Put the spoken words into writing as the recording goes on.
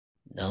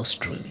Now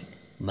streaming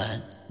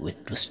Man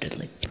with Twisted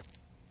Lip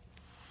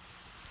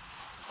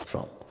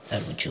from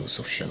Adventures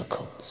of Sherlock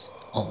Holmes,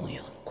 only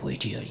on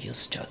Quadia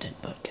Started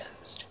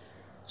Podcast.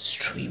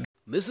 Stream.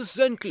 Mrs.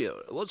 St. Clair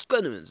was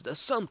convinced that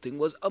something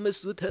was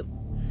amiss with him.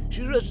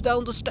 She rushed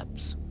down the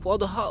steps, for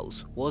the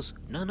house was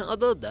none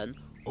other than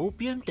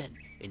Opium Den,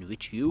 in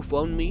which you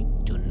found me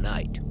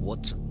tonight,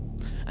 Watson.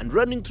 And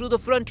running through the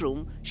front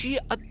room, she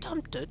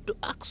attempted to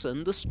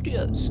ascend the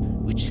stairs,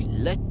 which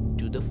led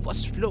to the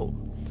first floor.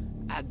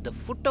 At the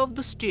foot of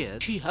the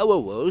stairs,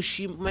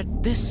 she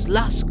met this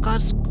last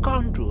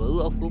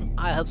scoundrel of whom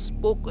I have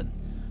spoken,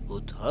 who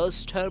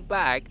thrust her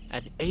back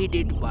and,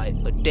 aided by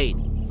a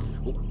Dane,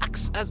 who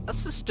acts as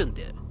assistant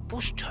there,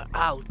 pushed her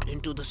out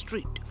into the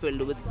street,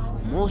 filled with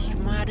most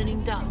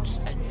maddening doubts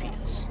and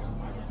fears.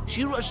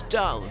 She rushed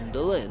down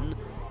the lane.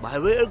 By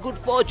rare good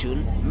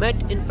fortune,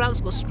 met in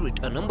Francis Street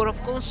a number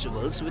of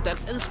constables with an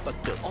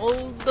inspector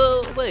all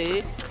the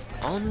way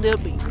on their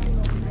beat.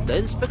 The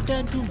inspector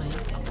and two men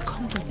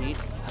accompanied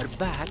her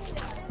back,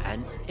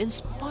 and in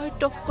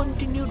spite of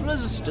continued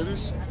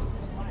resistance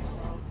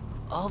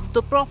of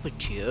the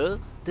proprietor,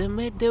 they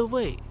made their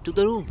way to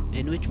the room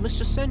in which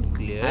Mr. St.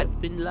 Clair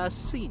had been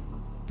last seen.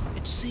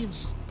 It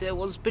seems there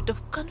was a bit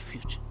of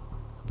confusion.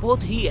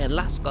 Both he and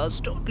Lascaux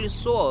stoutly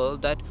swore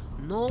that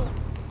no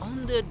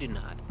on their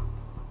denial,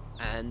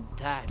 and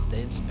that the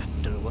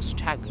inspector was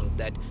staggered,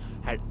 that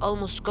had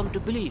almost come to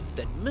believe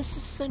that Mrs.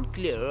 St.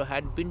 Clair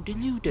had been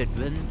deluded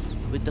when,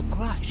 with a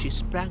cry, she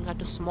sprang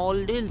at a small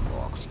nail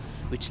box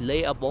which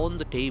lay upon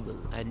the table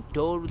and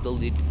tore the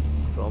lid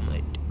from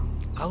it.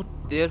 Out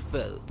there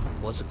fell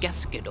was a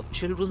casket of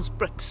children's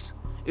bricks.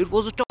 It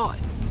was a toy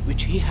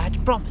which he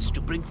had promised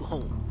to bring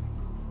home.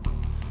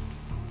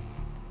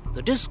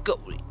 The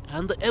discovery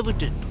and the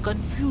evident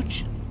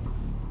confusion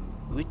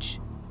which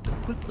the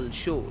cripple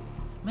showed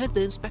made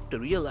the inspector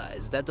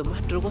realize that the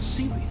matter was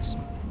serious.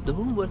 The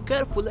room were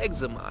carefully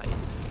examined,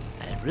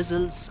 and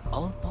results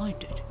all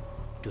pointed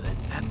to an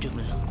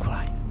abdominal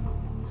crime.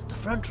 The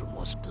front room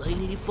was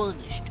plainly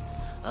furnished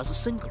as a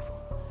single room,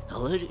 and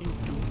led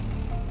into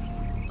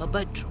a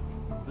bedroom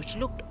which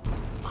looked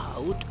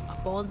out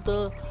upon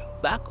the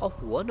back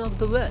of one of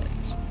the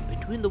walls.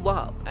 Between the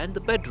warp and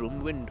the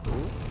bedroom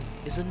window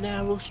is a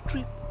narrow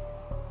strip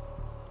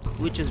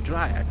which is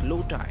dry at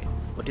low tide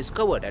but is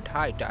covered at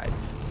high tide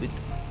with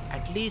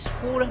at least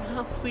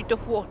 4.5 feet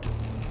of water.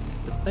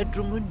 The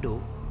bedroom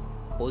window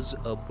was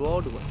a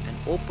broad one and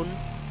open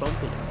from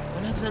below.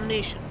 On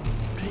examination,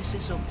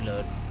 traces of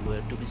blood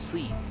were to be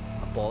seen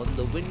upon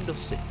the window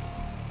sill,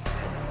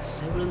 and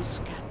several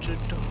scattered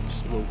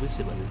drops were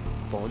visible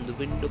upon the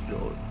window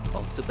floor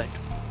of the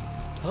bedroom.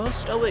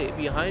 Thrust away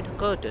behind a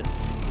curtain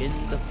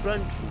in the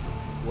front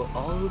room were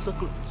all the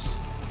clothes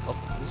of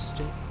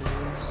Mr.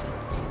 Neville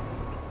St.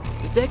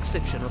 Clair, with the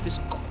exception of his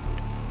coat,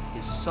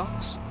 his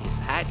socks, his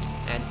hat,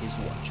 and his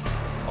watch.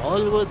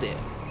 All were there.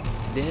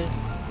 There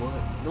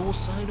were no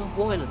sign of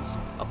violence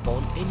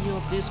upon any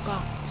of these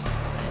garments,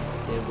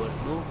 and there were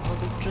no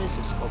other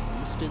traces of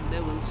Mr.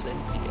 Neville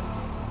St. Clair.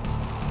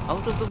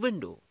 Out of the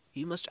window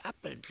he must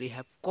apparently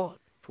have gone,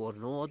 for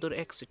no other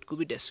exit could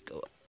be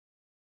discovered.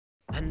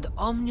 And the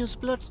ominous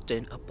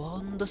bloodstain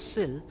upon the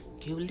sill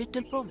gave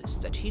little promise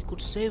that he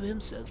could save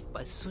himself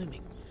by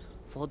swimming,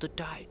 for the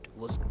tide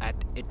was at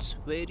its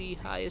very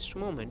highest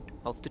moment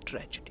of the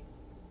tragedy.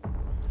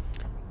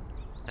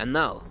 And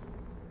now,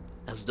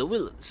 as the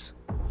villains,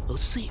 who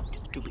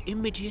seemed to be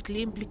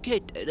immediately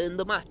implicated in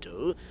the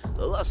matter,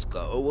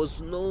 Lascaux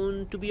was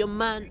known to be a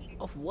man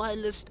of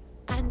wildest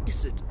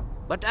antecedent.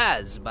 But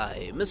as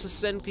by Mrs.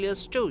 St. Clair's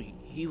story,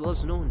 he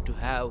was known to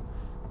have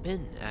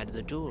been at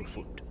the door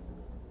foot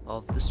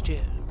of the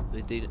stair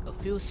within a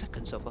few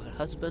seconds of her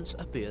husband's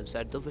appearance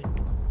at the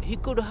window, he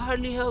could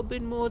hardly have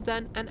been more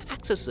than an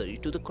accessory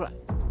to the crime.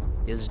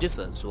 His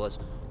defense was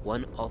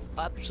one of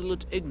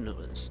absolute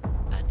ignorance,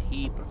 and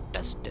he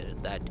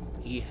protested that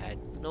he had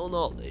no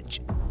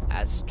knowledge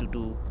as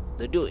to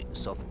the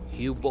doings of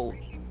Hugh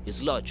Bourne,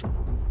 his lodger,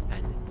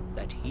 and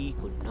that he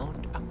could not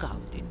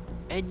account in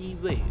any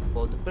way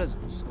for the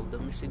presence of the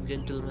missing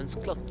gentleman's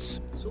clothes.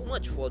 So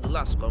much for the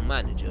Lascaux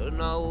manager.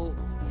 Now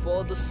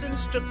for the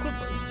sinister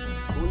cripple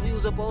who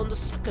lives upon the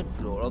second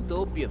floor of the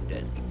Opium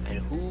Den, and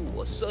who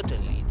was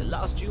certainly the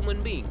last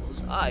human being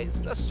whose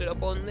eyes rested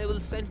upon Neville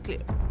St.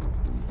 Clair.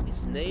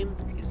 His name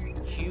is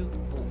Hugh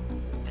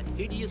Bourne, and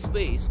hideous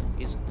face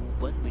is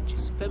one which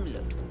is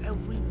familiar to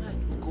every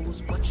man who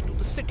goes much to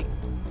the city.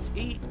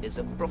 He is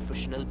a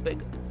professional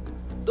beggar,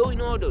 though in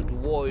order to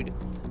avoid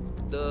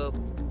the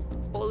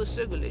police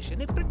regulation,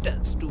 he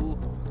pretends to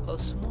a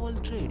small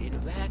trade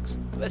in wax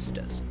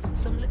vestas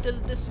some little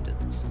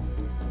distance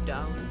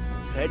down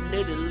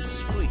Threadneedle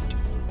Street.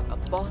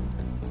 Upon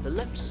the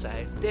left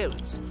side there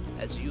is,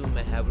 as you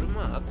may have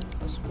remarked,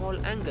 a small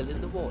angle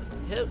in the wall.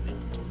 Here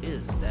it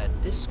is that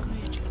this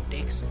creature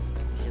takes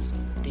his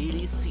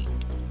daily seat,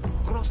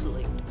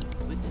 cross-legged,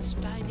 with his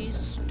tiny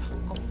stock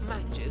of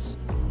matches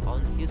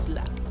on his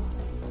lap.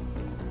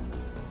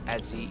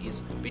 As he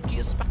is a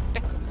piteous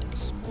spectacle, a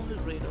small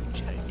rain of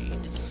charity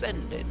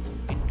descended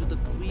into the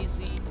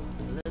greasy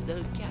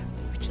leather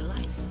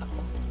specialize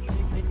upon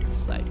pavement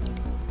beside him.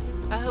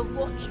 I have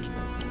watched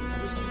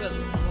this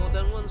fellow more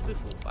than once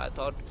before. I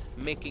thought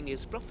making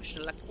his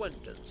professional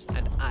acquaintance,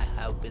 and I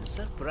have been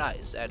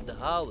surprised at the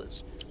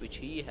harvest which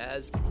he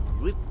has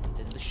reaped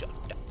in the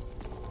short time.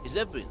 His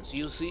appearance,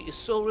 you see, is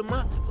so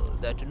remarkable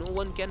that no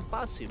one can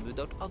pass him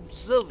without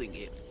observing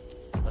him.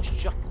 A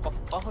shock of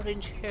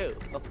orange hair,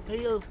 a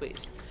pale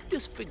face,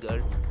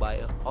 disfigured by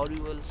a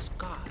horrible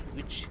scar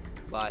which,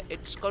 by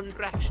its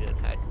contraction,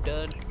 had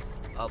turned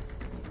up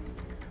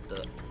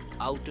the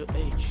outer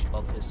edge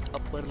of his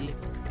upper lip,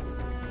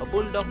 a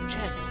bulldog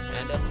chin,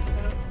 and a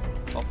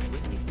pair of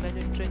very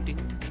penetrating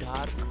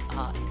dark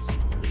eyes,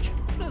 which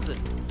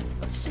present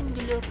a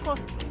singular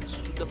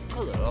contrast to the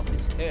color of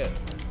his hair.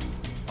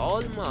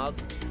 All mark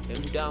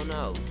him down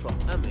out from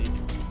amid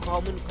the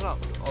common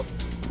crowd of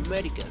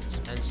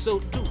Americans, and so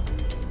too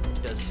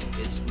does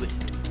his wit,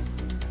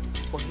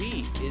 for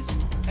he is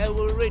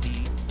ever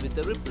ready with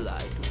a reply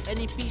to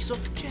any piece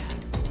of chat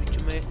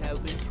which may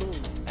have been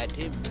thrown at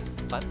him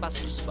by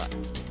passers-by.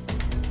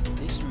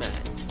 This man,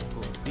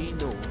 whom we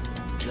know,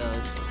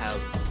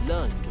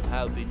 learned to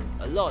have been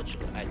a lodger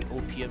at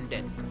opium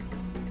den,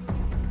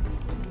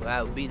 and to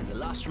have been the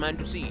last man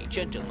to see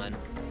gentlemen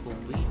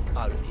whom we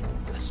are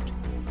in quest.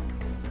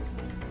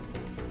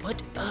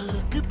 "But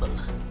a cripple,"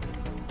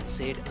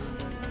 said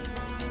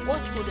I.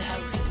 "What could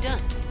have he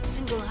done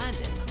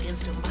single-handed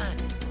against a man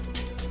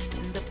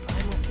in the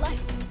prime of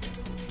life?"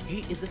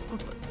 "He is a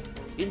cripple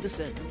in the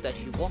sense that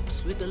he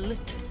walks with a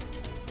limp,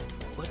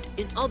 but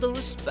in other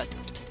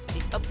respect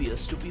he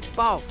appears to be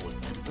powerful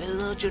and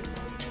well-nurtured.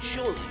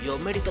 Surely your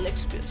medical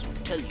experts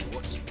would tell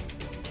you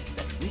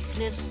that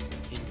weakness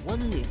in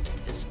one limb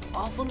is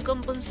often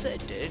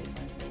compensated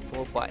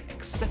for by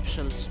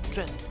exceptional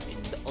strength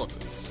in the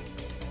others."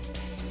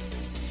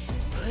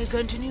 "Pray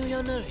continue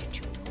your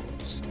narrative,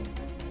 Holmes,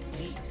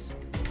 please."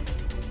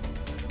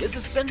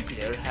 Mrs.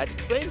 Sinclair had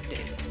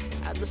fainted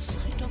at the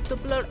sight of the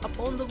blood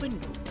upon the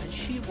window, and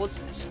she was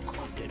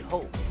escorted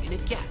home in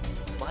a cab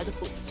by the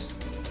police.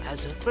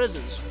 As her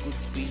presence could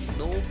be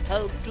no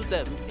help to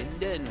them in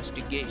their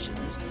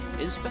investigations,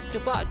 Inspector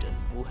Barton,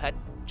 who had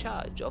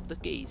charge of the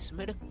case,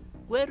 made a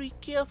very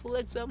careful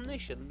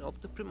examination of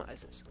the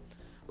premises,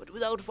 but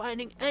without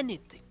finding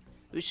anything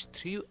which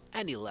threw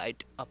any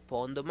light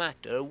upon the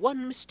matter.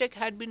 One mistake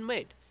had been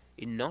made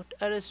in not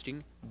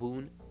arresting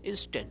Boone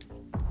instantly,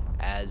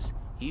 as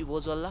he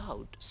was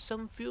allowed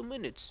some few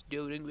minutes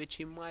during which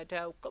he might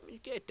have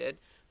communicated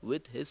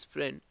with his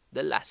friend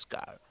the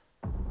Lascar.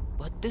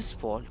 But this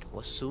fault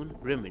was soon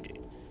remedied,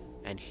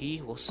 and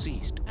he was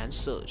seized and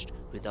searched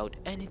without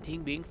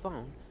anything being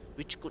found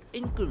which could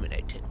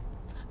incriminate him.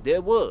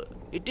 There were,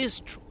 it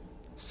is true,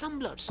 some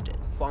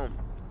bloodstains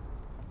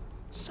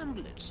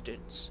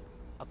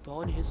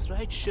upon his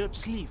right shirt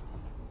sleeve,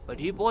 but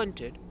he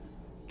pointed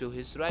to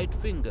his right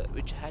finger,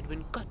 which had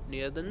been cut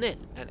near the nail,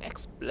 and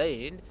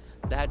explained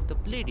that the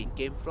bleeding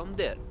came from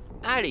there,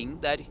 adding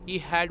that he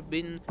had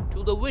been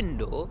to the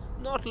window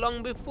not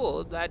long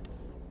before, that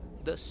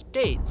the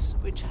stains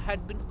which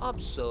had been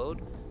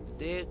observed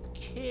there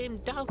came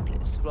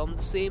doubtless from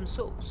the same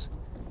source.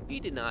 He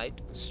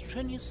denied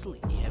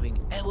strenuously having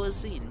ever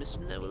seen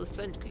Mr. Neville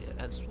St. Clair,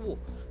 and swore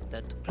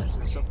that the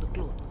presence of the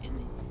cloth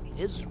in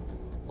his room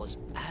was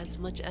as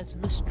much as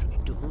mystery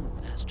to him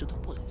as to the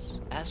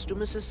police. As to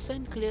Mrs.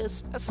 St.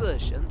 Clair's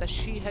assertion that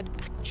she had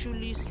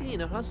actually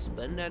seen her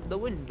husband at the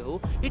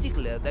window, he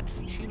declared that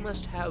she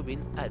must have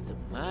been either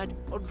mad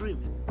or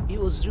dreaming. He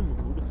was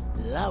removed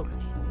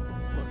loudly,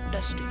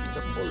 protesting to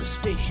the police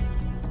station,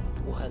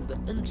 while the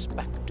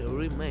inspector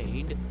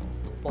remained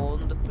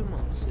upon the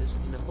premises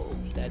in a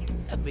hope that the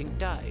ebbing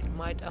tide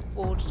might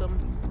afford some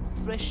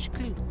fresh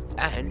clue.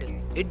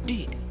 And it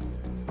did,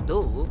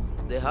 though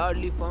they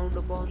hardly found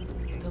upon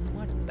the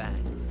mud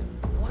bank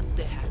what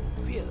they had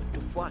feared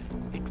to find.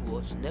 It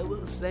was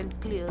Neville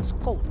St. Clair's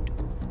coat,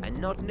 and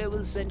not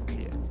Neville St.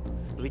 Clair,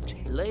 which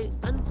lay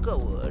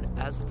uncovered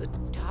as the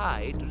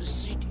tide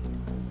receded.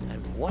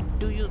 And what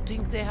do you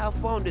think they have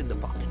found in the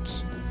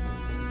pockets?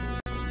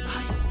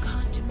 "I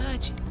can't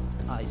imagine,"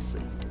 I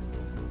said.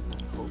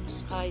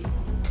 "Holmes, I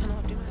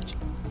cannot imagine."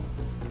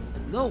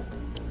 "No,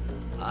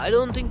 I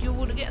don't think you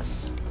would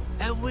guess.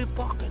 Every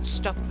pocket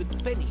stuffed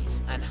with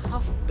pennies and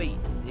half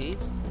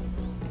pennies,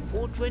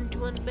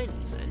 421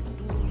 pennies and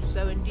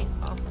 270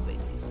 half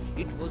pennies.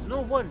 It was no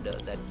wonder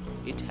that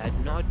it had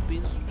not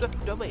been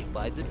swept away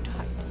by the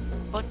tide.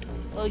 But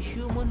a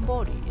human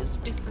body is a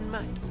different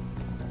matter.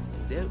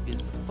 There is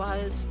a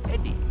fierce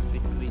eddy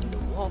between the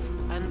wharf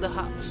and the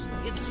house.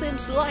 It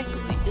seems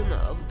likely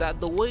enough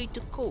that the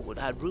waistcoat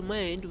had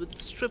remained with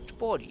the stripped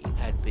body and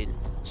had been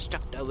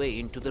stuffed away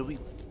into the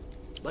river.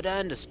 But I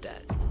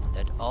understand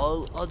that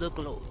all other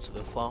clothes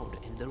were found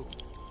in the room."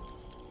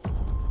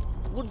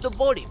 "Would the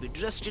body be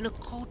dressed in a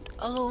coat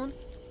alone?"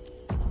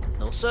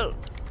 "No, sir,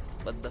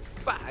 but the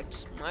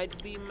facts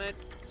might be met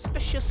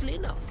speciously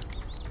enough.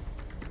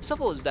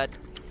 Suppose that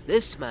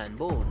this man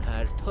Boone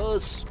had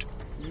thrust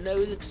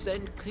Neville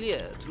St.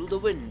 Clair through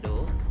the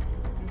window.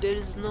 There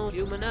is no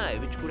human eye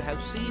which could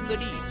have seen the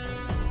deed.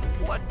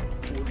 What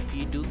would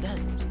he do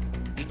then?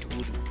 It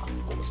would,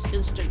 of course,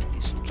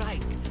 instantly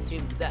strike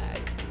him that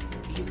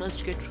he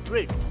must get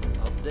rid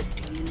of the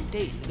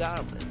telltale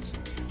garments.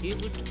 He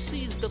would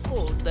seize the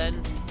coat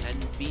then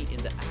and be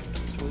in the act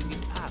of throwing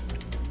it out,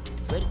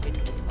 when it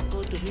would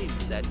occur to him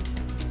that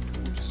it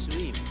would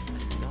swim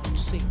and not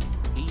sink.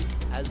 He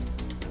has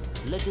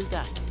little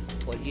time,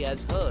 for he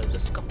has heard the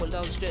scuffle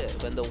downstairs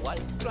when the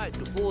wife tried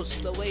to force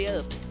the way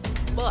up.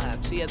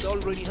 Perhaps he has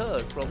already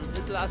heard from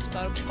his last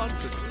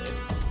confidant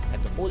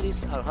that the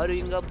police are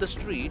hurrying up the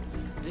street.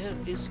 There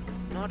is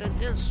not an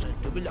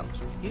instant to be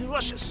lost. He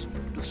rushes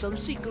to some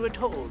secret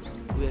hole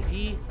where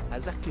he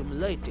has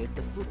accumulated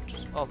the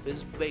fruits of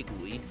his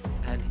beggary,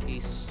 and he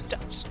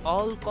stuffs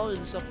all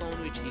coins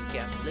upon which he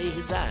can lay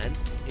his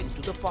hands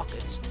into the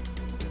pockets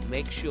to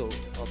make sure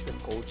of the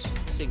coat's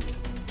sinking.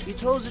 He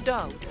throws it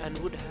out and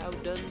would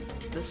have done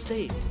the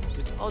same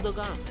with other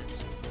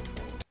garments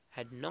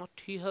had not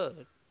he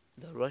heard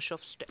the rush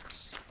of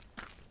steps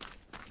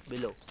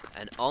below,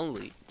 and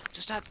only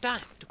just had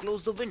time to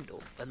close the window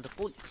when the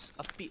police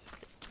appeared.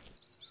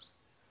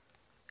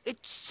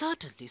 It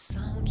certainly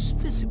sounds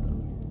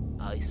feasible,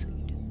 I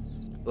said.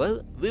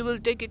 Well, we will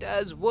take it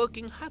as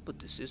working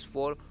hypothesis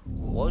for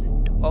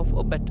want of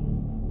a better.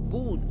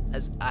 Boone,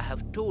 as I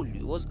have told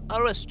you, was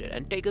arrested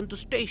and taken to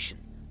station,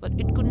 but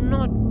it could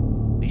not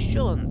be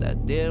shown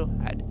that there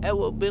had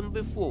ever been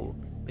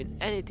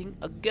anything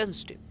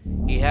against him.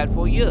 He had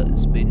for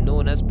years been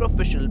known as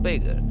professional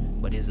beggar,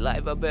 but his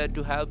life appeared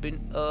to have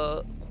been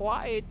a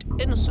quite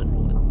innocent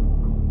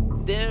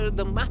one. There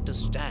the matter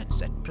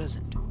stands at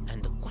present,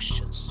 and the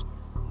questions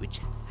which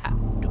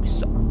have to be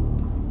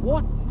solved.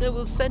 What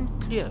Neville St.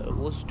 Clair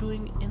was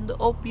doing in the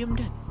opium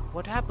den?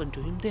 What happened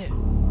to him there?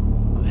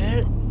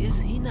 Where is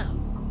he now?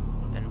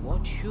 And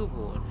what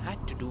Sherborne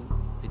had to do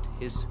with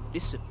his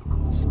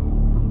disciples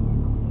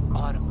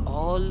are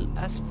all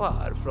as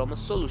far from a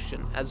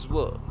solution as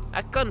were.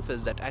 I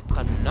confess that I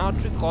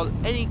cannot recall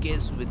any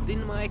case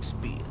within my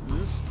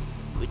experience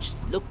which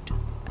looked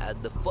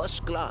at the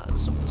first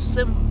glance of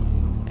simple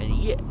and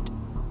yet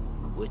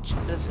which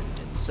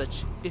presented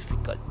such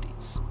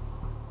difficulties.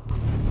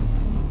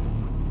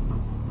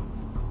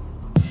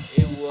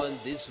 Everyone,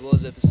 this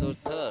was episode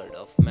 3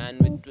 of Man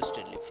with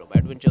Twisted Lip from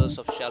Adventures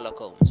of Sherlock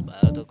Holmes by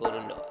Arthur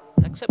Conan Doyle.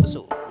 Next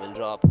episode will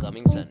drop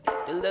coming Sunday.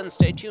 Till then,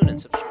 stay tuned and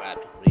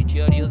subscribe to Reach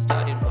Your Ears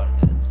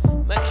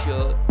Podcast. Make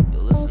sure you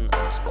listen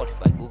on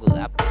Spotify, Google,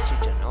 Apple,